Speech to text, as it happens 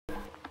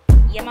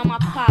Yeah, mama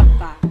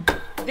papa.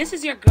 This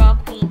is your girl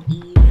Queen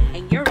Eve,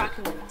 and you're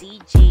rocking with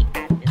DJ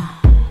Advil.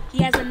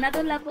 He has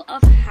another level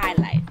of high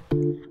life.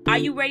 Are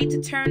you ready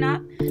to turn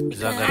up?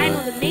 Because I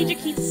know the major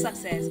key to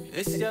success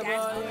is the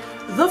dance.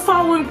 The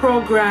following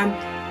program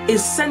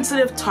is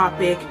sensitive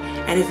topic,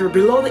 and if you're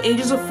below the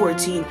ages of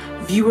 14,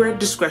 viewer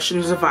discretion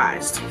is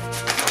advised.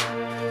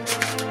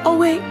 Oh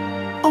wait.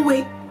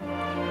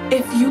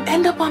 If you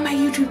end up on my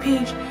YouTube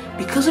page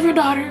because of your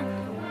daughter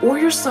or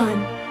your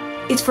son,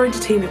 it's for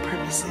entertainment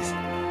purposes.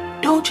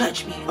 Don't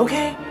judge me,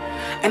 okay?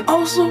 And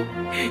also,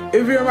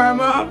 if you're my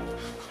mom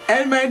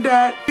and my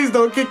dad, please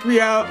don't kick me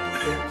out.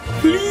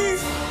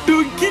 Please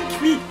don't kick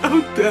me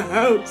out the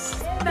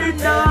house.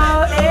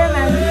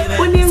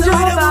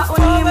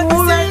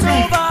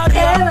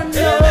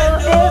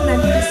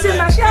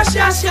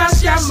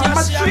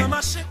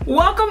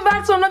 Welcome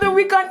back to another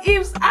week on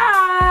Eve's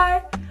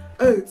Eye.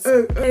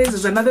 This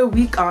is another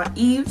week on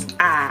Eve's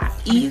Eye.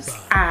 Eve's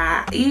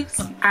Eye. Eve's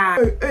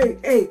Eye.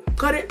 Hey,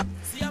 cut it.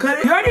 You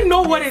already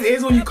know what it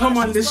is when you come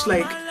on this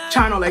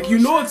channel. You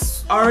know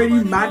it's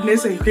already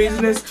madness and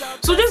craziness.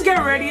 So just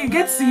get ready,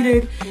 get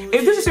seated.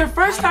 If this is your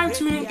first time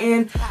tuning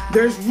in,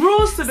 there's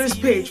rules to this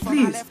page.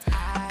 Please,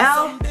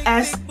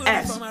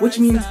 LSS, which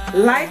means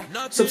like,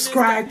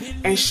 subscribe,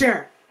 and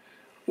share.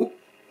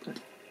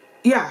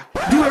 Yeah,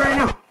 do it right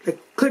now.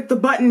 Click the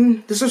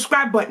button, the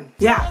subscribe button.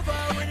 Yeah.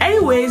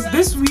 Anyways,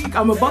 this week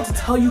I'm about to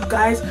tell you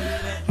guys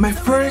my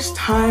first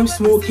time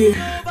smoking.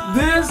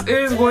 This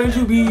is going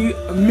to be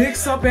a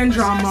mix-up and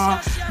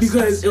drama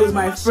because it was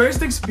my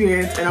first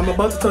experience, and I'm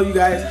about to tell you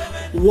guys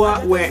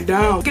what went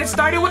down. Get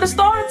started with the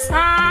story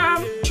time.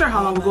 I'm not sure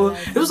how long ago.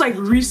 It was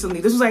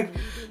recently. This was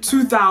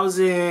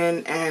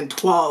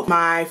 2012.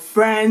 My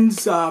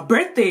friend's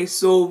birthday,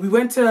 so we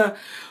went to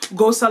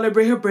go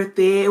celebrate her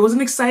birthday. It was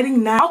an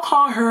exciting night. I'll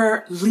call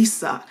her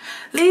Lisa.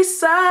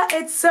 Lisa,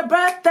 it's her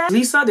birthday.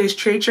 Lisa, there's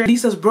Trey.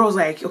 Lisa's bro's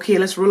okay,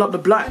 let's roll up the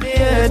blunt.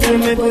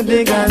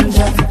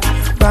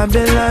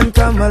 Babylon,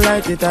 come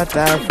light it at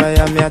our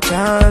fire, me a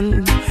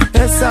chant.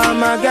 Yes,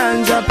 I'm a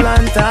ganja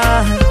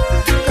planter.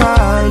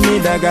 Call me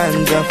the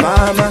ganja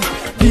farmer.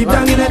 Deep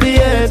down in the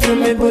earth,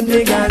 me put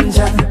the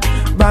ganja.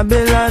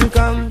 Babylon,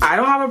 come. I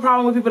don't have a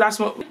problem with people that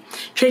smoke.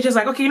 Trey's just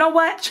okay, you know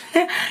what?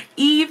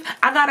 Eve,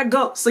 I gotta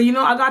go. So,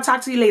 I gotta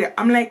talk to you later.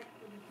 I'm like,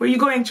 where you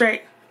going,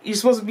 Trey? You're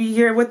supposed to be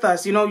here with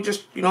us, It's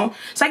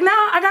like, nah,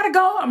 I gotta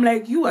go. I'm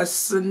like, you a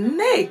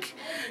snake.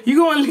 You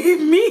gonna leave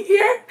me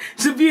here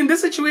to be in this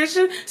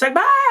situation? It's like,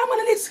 bye, I'm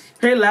gonna leave.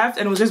 Trey left,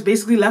 and it was just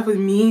basically left with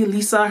me,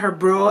 Lisa, her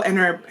bro, and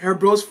her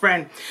bro's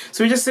friend.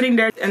 So we're just sitting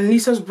there, and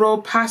Lisa's bro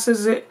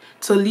passes it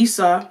to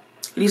Lisa.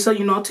 Lisa,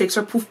 takes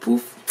her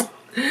poof.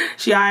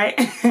 She alright.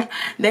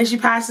 Then she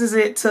passes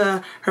it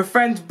to her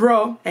friend's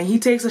bro, and he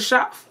takes a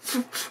shot.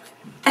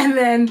 And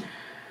then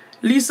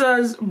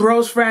Lisa's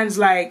bro's friend's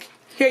like,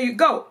 here you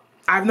go.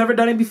 I've never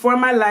done it before in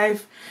my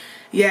life.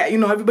 Yeah,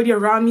 everybody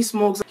around me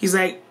smokes. He's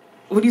like,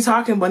 what are you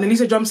talking about? And then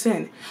Lisa jumps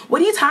in.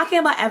 What are you talking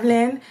about,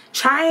 Evelyn?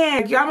 Try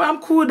it. I'm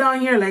cool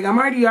down here. I'm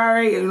already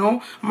alright,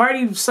 I'm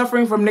already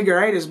suffering from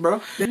niggeritis, bro.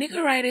 The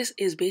niggeritis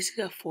is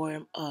basically a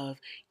form of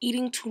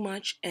eating too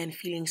much and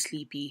feeling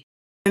sleepy.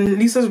 And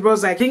Lisa's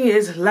bro's like, thing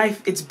is,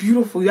 life, it's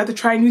beautiful. You have to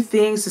try new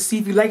things to see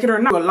if you like it or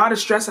not. A lot of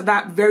stress at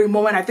that very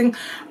moment. I think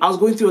I was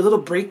going through a little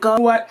breakup.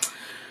 You know what?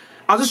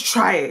 I'll just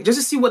try it, just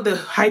to see what the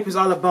hype is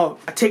all about.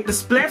 I take the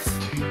spliff,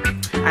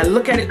 I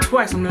look at it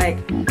twice, I'm like,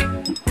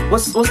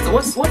 what's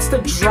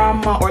the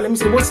drama, or let me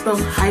say, what's the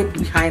hype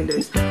behind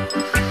this?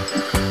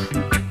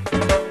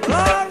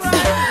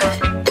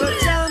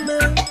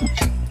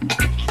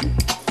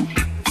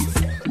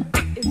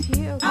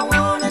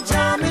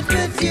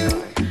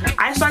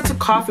 I started to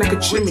cough like a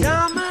chimney.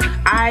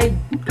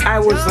 I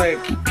was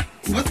like,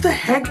 what the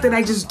heck did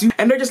I just do?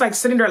 And they're just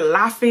sitting there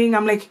laughing.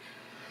 I'm like,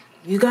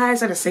 you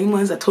guys are the same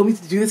ones that told me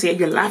to do this, yet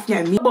you're laughing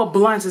at me. About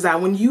blunts is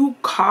that when you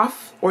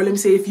cough, or let me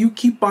say if you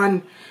keep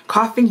on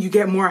coughing, you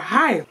get more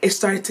high. It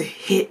started to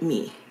hit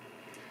me.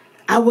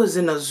 I was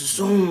in a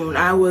zone.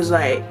 I was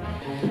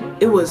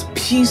it was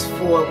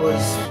peaceful, it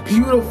was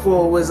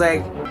beautiful, it was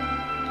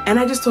and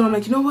I just told him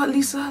you know what,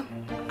 Lisa?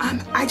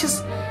 I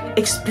just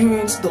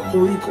experienced the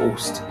Holy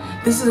Ghost.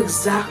 This is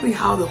exactly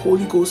how the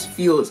Holy Ghost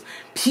feels.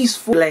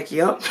 Peaceful,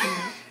 yup.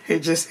 It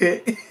just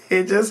hit.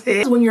 It just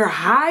hit. When you're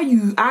high,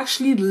 you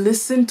actually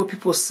listen to what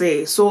people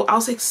say. So I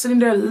was sitting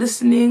there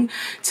listening,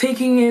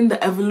 taking in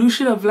the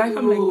evolution of life.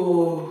 I'm like,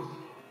 oh,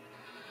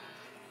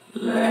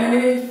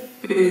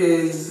 life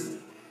is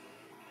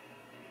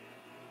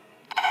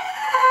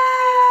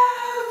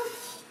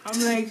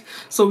I'm like,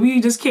 so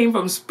we just came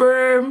from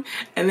sperm,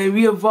 and then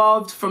we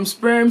evolved from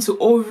sperm to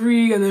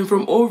ovary, and then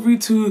from ovary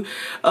to,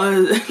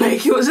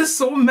 it was just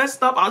so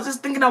messed up. I was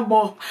just thinking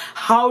about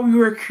how we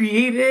were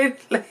created,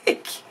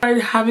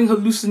 started having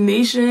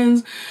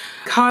hallucinations,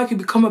 how I could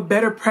become a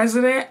better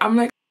president. I'm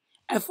like,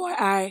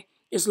 FYI,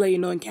 just to let you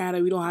know, in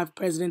Canada, we don't have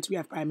presidents, we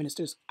have prime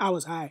ministers. I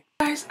was high.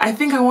 Guys, I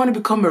think I want to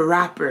become a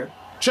rapper.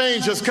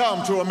 Change has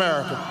come to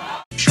America.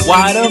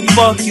 Why the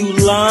fuck you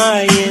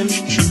lying?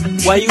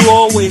 Why you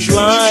always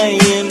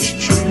lying?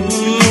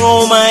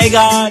 Oh my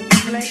God.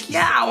 like,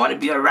 yeah, I want to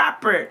be a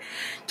rapper.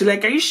 They're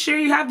like, are you sure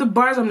you have the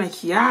bars? I'm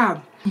like,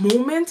 yeah.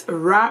 Moment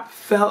rap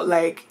felt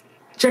like,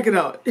 check it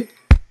out.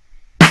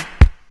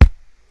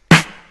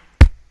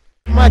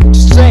 Much to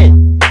say,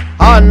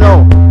 I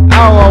know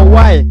how or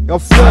why you're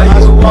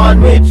feeling. You want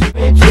me to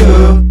meet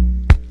you?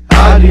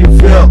 How do you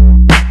feel?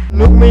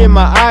 Look me in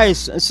my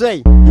eyes and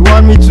say, you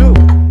want me to?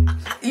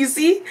 You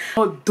see?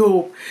 Oh,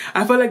 dope.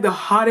 I felt like the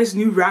hottest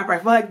new rapper. I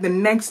felt like the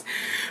next,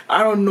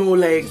 I don't know,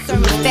 like...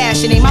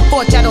 Fashion ain't my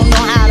fault, y'all don't know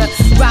how to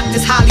rock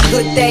this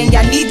Hollywood thing.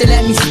 Y'all need to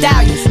let me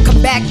style you.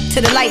 Come back to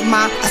the light,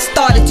 ma. I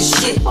started this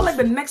shit. I felt like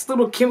the next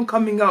little Kim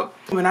coming up.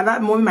 When at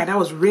that moment, my dad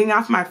was ringing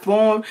off my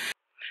phone.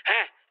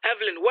 Hey,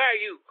 Evelyn, where are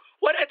you?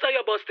 What did I tell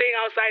you about staying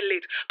outside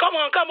late? Come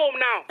on, come home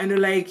now. And they're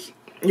like,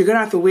 you're gonna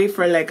have to wait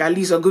for like at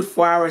least a good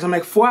 4 hours. I'm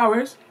like, 4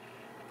 hours?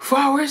 4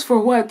 hours for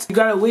what? You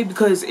gotta wait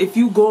because if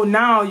you go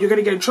now, you're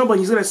gonna get in trouble and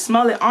he's gonna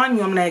smell it on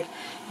you. I'm like,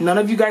 none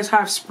of you guys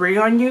have spray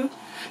on you?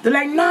 They're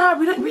like, nah,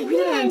 we didn't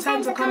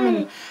intend to come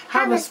and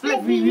have a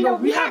split. We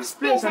have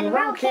splits and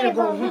we're okay to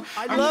go.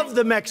 I love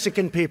the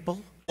Mexican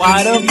people.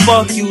 Why the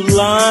fuck you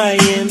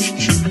lying?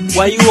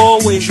 Why you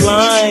always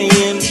lying?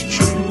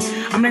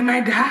 I'm like,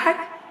 my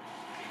dad?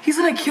 He's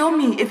gonna kill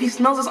me if he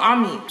smells this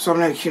on me. So I'm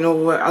like, you know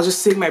what? I'll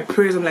just say my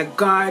prayers. I'm like,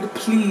 God,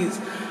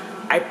 please.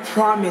 I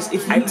promise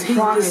if I take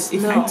this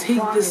weed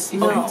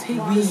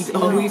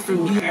away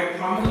from me, I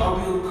promise I'll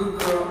be a good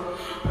girl.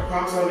 I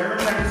promise I'll never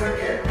try this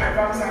again. I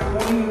promise I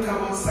won't even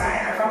come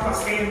outside. I promise I'll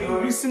stay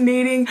indoors.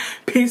 Hallucinating,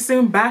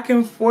 pacing back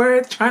and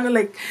forth, trying to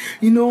like,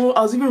 you know,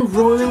 I was even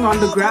rolling on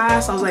the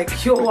grass. I was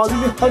like, yo, I was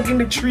even hugging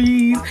the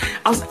trees.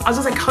 I was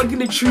just like hugging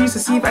the trees to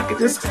see if I could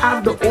just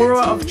have the aura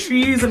of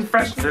trees and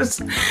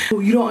freshness.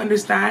 You don't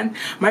understand.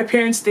 My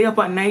parents stay up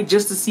at night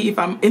just to see if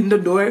I'm in the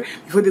door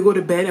before they go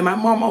to bed, and my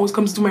mom always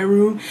comes to my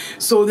room.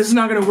 So this is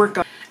not gonna work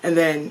out. And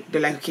then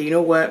they're like, okay, you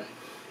know what?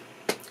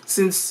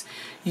 Since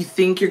you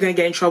think you're gonna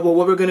get in trouble,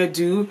 what we're gonna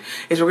do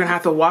is we're gonna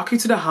have to walk you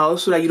to the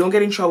house so that you don't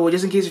get in trouble,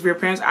 just in case if your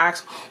parents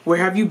ask, where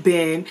have you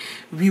been?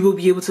 We will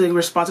be able to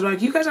respond to them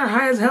like, you guys are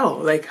high as hell.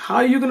 Like, how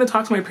are you gonna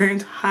talk to my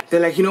parents high? They're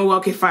like, you know what,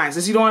 okay, fine.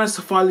 Since you don't want us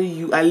to follow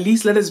you, at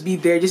least let us be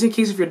there. Just in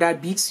case if your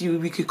dad beats you,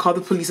 we could call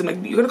the police. I'm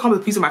like, you're gonna call the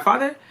police on my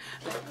father?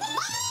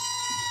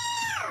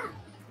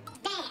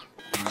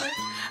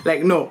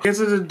 Like, no. Get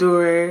to the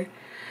door.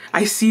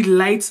 I see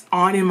lights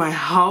on in my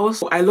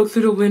house. I look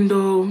through the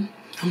window.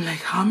 I'm like,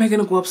 how am I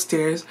gonna go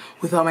upstairs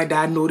without my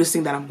dad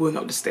noticing that I'm going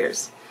up the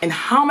stairs? And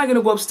how am I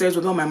gonna go upstairs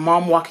without my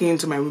mom walking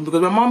into my room?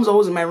 Because my mom's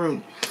always in my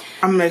room.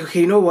 I'm like, okay,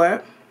 you know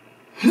what?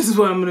 This is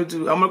what I'm gonna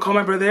do. I'm gonna call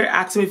my brother,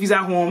 ask him if he's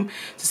at home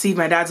to see if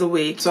my dad's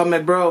awake. So I'm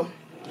like, bro,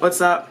 what's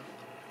up?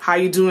 How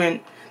you doing?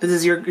 This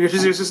is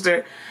your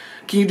sister.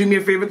 Can you do me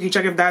a favor? Can you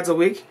check if dad's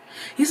awake?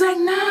 He's like,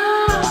 no,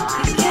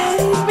 I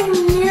can't even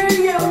hear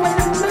you. I'm in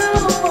the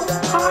middle of a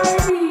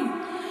party.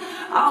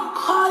 I'll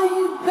call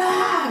you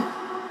back.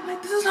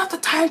 This is not the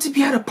time to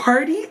be at a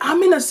party.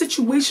 I'm in a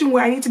situation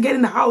where I need to get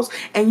in the house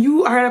and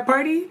you are at a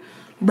party?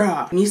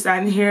 Bruh. Me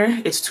standing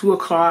here, it's 2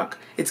 o'clock,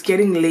 it's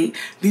getting late.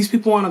 These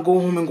people want to go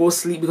home and go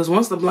sleep because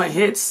once the blunt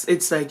hits,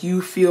 it's like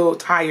you feel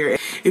tired.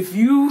 If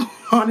you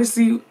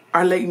honestly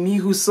are like me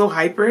who's so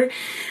hyper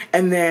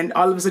and then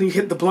all of a sudden you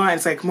hit the blunt,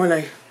 it's like more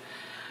like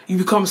you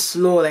become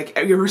slow. Like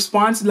your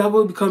response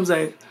level becomes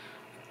like,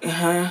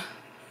 yeah.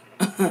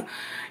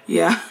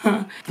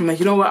 I'm like,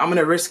 you know what? I'm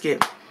gonna risk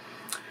it.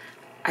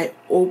 I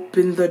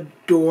open the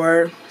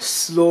door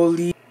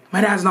slowly. My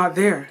dad's not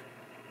there.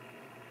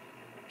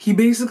 He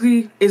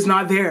basically is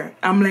not there.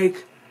 I'm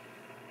like,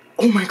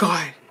 oh my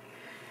God,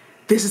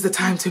 this is the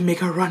time to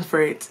make a run for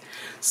it.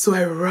 So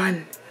I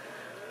run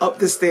up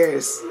the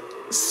stairs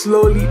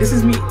slowly. This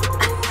is me.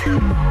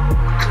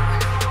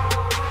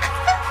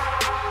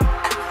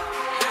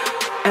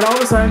 And all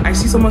of a sudden, I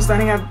see someone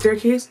standing at the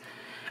staircase.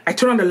 I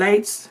turn on the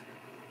lights.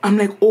 I'm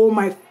like, oh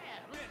my.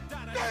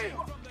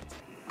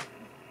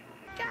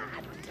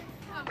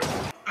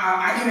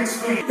 I can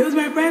explain. It was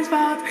my friend's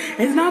fault.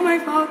 It's not my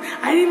fault.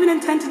 I didn't even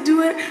intend to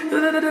do it.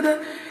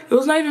 It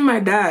was not even my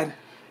dad.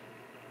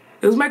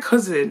 It was my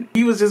cousin.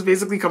 He was just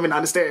basically coming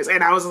down the stairs.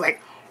 And I was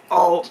like,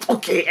 oh,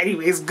 okay,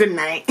 anyways, good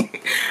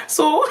night.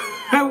 So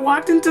I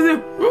walked into the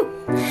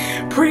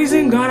room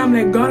praising God. I'm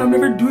like, God, I'm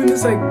never doing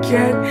this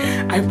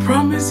again. I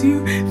promise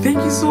you. Thank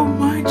you so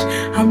much.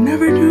 I'm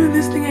never doing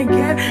this thing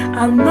again.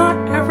 I'm not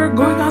ever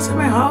going outside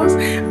my house.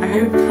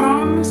 I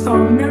promise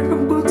I'll never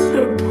go to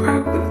the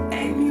park with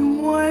anyone.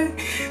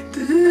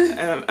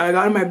 And I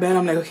got in my bed.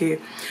 I'm like, okay,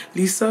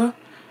 Lisa,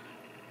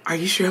 are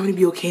you sure I'm gonna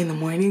be okay in the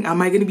morning? Am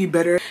I gonna be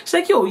better? She's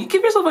like, yo, you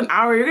give yourself an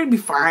hour, you're gonna be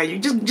fine. You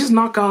just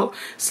knock out,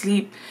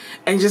 sleep,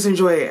 and just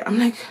enjoy it. I'm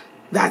like,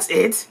 that's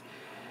it?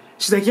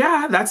 She's like,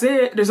 yeah, that's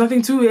it. There's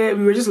nothing to it.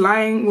 We were just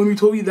lying when we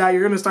told you that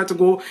you're gonna start to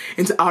go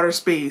into outer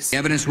space. The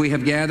evidence we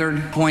have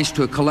gathered points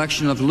to a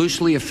collection of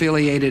loosely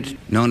affiliated,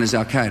 known as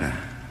Al-Qaeda.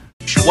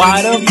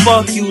 Why the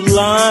fuck you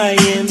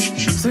lying?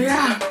 So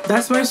yeah,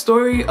 that's my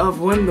story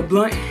of when the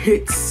blunt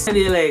hits. And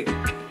they're like,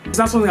 it's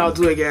not something I'll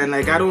do again.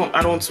 Like I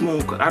don't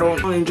smoke. I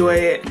don't enjoy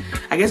it.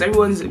 I guess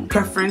everyone's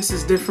preference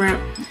is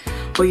different.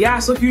 But yeah,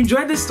 so if you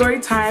enjoyed this story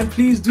time,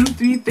 please do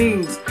 3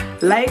 things: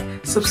 like,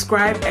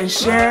 subscribe, and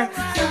share.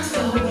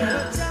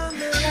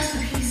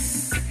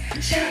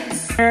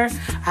 I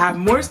have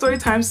more story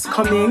times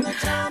coming.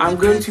 I'm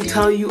going to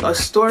tell you a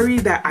story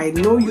that I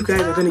know you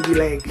guys are going to be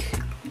like.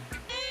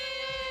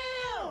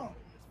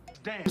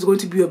 It's going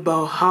to be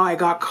about how I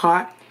got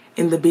caught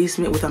in the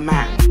basement with a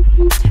man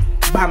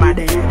by my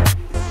dad.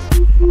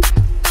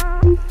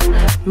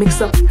 Mix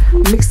up.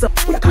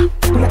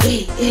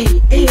 Hey.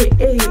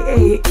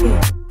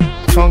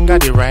 Tonga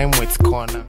the rhyme with corner.